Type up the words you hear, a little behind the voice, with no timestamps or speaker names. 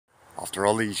After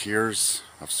all these years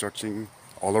of searching,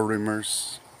 all the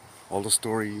rumours, all the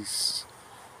stories,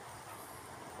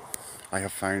 I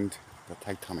have found the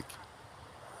Titanic.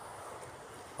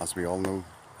 As we all know,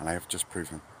 and I have just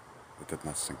proven, it did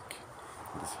not sink.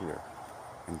 It is here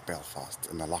in Belfast,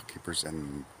 in the Lockkeepers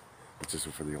Inn, which is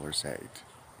over the other side.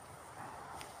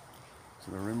 So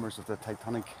the rumours of the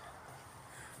Titanic,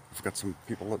 we've got some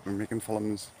people that were making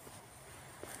films.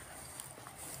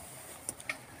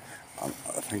 I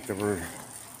think there were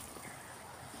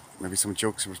maybe some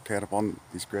jokes that was played upon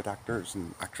these great actors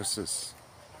and actresses.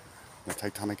 The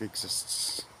Titanic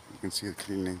exists. You can see it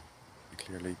clearly,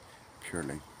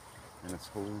 purely, in its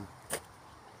whole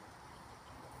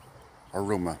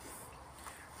aroma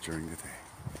during the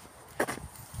day.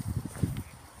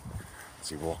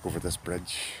 As you walk over this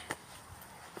bridge,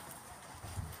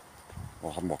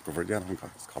 well, I haven't walked over it yet, I haven't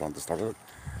got on to start it,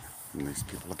 and there's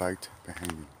people about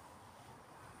behind me.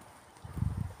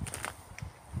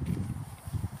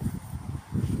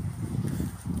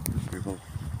 People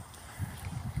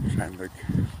try and look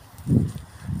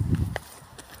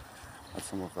at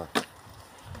some of the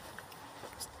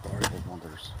historical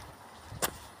wonders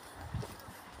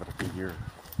that have been here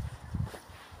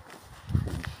for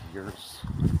these years,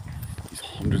 these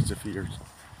hundreds of years,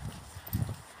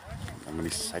 and many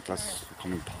cyclists are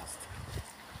coming past.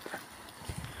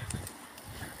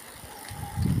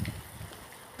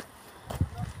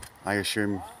 I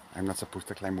assume I'm not supposed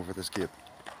to climb over this gate,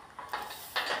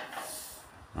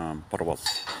 but I was.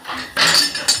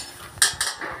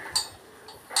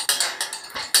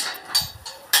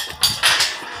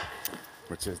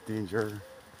 Which is danger,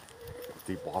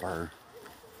 deep water,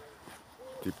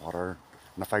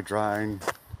 and if I drown,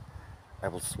 I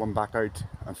will swim back out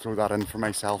and throw that in for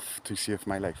myself to save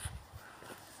my life.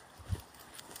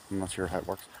 I'm not sure how it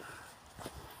works,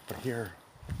 but here,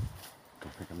 I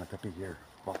don't think I'm meant to be here.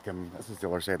 Welcome, this is the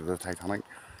other side of the Titanic.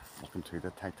 Welcome to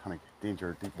the Titanic.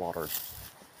 Danger, deep water.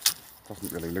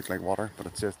 Doesn't really look like water, but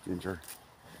it says danger,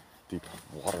 deep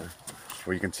water.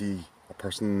 Where you can see a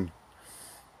person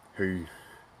who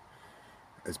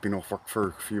has been off work for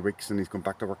a few weeks and he's going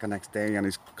back to work the next day and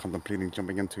he's contemplating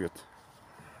jumping into it.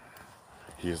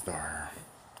 He is there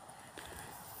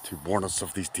to warn us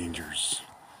of these dangers.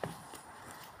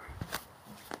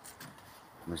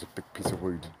 And there's a big piece of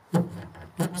wood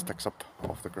that sticks up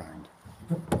off the ground.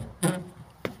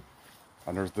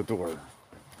 And there's the door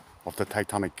of the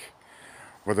Titanic,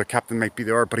 where the captain might be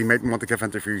there, but he mightn't want to give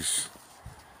interviews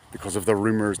because of the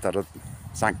rumours that it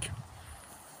sank.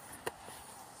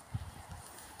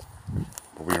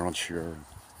 But we are unsure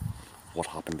what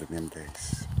happened in them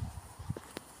days,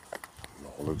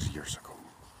 all those years ago.